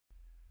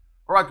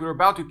Alright, we're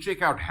about to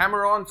check out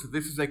Hammer Ons.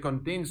 This is a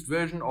condensed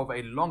version of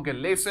a longer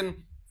lesson.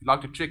 If you'd like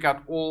to check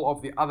out all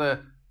of the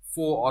other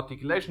 4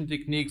 articulation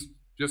techniques,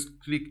 just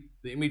click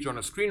the image on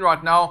the screen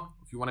right now.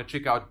 If you want to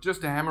check out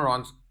just the Hammer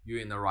Ons, you're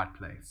in the right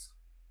place.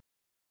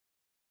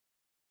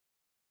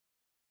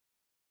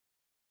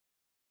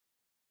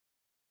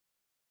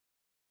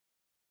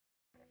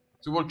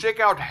 So we'll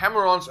check out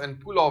Hammer Ons and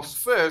pull-offs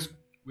first,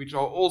 which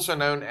are also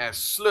known as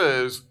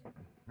slurs,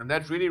 and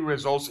that really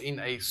results in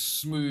a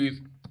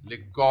smooth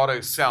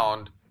legato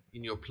sound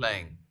in your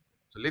playing.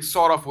 So let's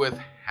start off with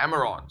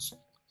Hammer Ons.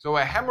 So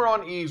a hammer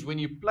on is when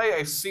you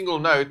play a single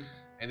note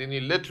and then you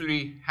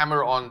literally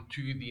hammer on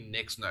to the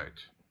next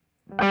note.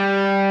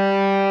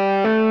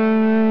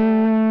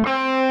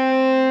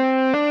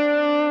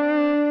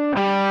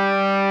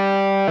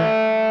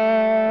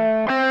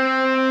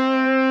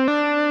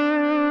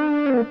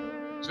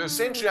 So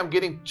essentially I'm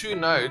getting 2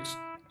 notes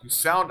to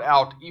sound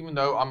out even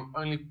though I'm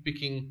only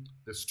picking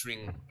the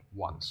string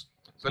once.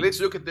 So let's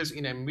look at this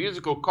in a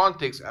musical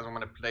context as I'm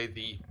going to play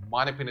the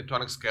minor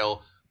pentatonic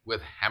scale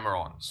with Hammer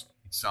Ons.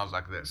 It sounds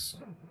like this.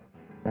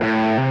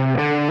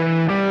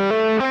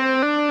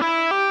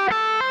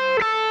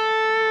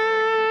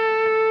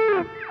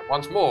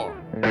 Once more.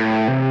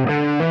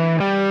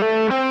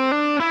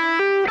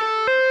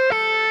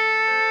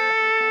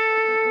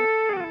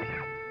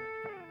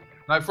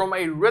 Now from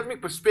a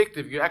rhythmic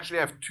perspective, you actually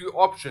have 2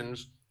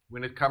 options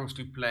when it comes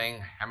to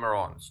playing Hammer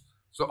Ons.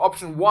 So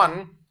option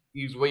 1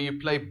 is where you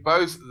play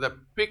both the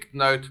picked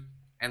note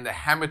and the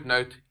hammered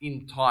note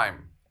in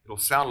time. It'll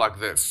sound like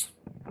this.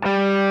 So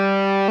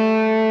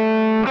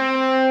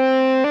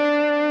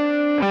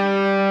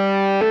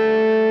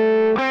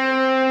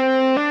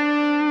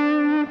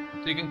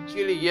you can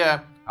clearly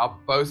hear how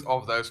both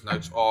of those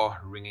notes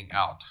are ringing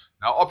out.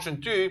 Now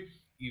option 2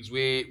 is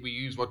where we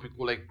use what we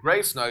call a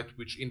grace note,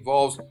 which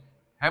involves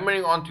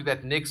hammering onto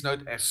that next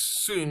note as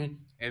soon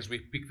as we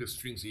pick the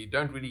string. So you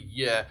don't really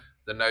hear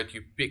the note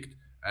you picked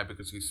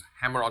because we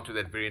hammer onto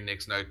that very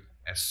next note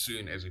as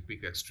soon as we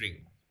pick that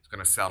string. It's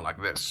going to sound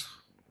like this.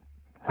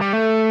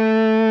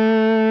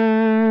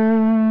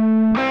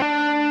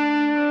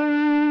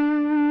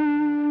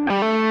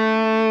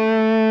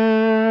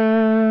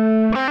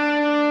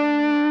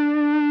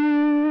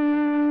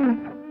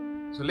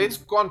 So let's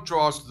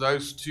contrast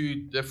those 2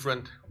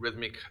 different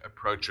rhythmic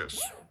approaches.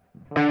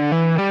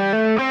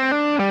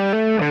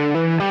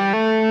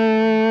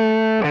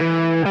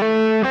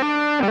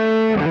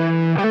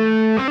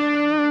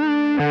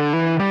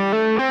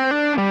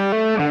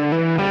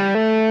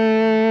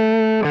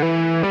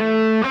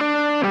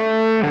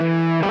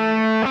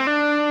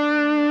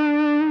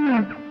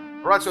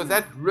 Right, so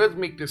that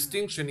rhythmic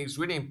distinction is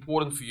really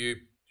important for you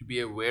to be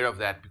aware of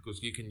that,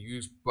 because you can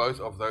use both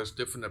of those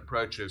different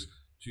approaches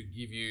to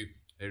give you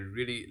a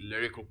really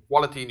lyrical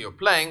quality in your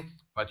playing,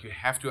 but you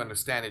have to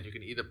understand that you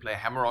can either play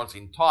Hammer Ons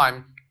in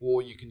time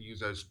or you can use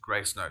those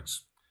grace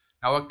notes.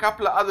 Now a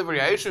couple of other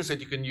variations that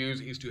you can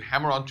use is to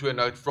hammer onto a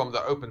note from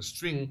the open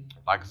string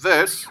like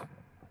this.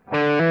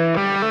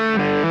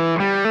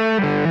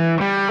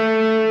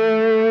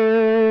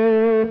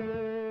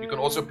 You can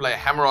also play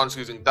Hammer Ons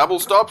using double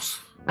stops.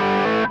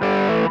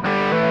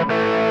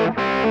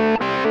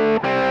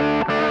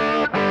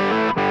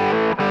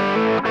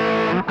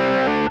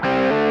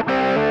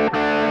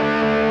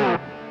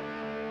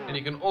 And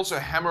you can also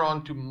hammer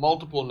on to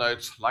multiple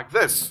notes like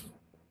this.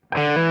 So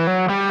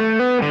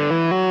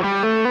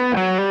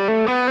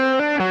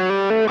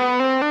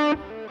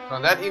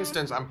in that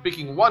instance, I'm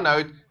picking 1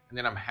 note and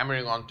then I'm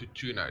hammering on to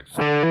 2 notes.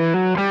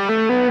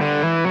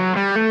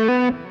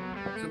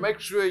 So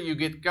make sure you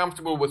get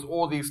comfortable with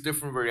all these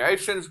different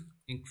variations,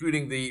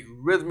 including the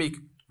rhythmic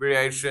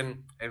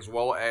variation as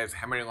well as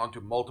hammering on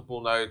to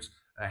multiple notes,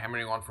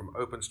 hammering on from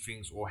open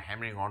strings, or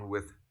hammering on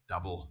with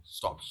double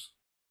stops.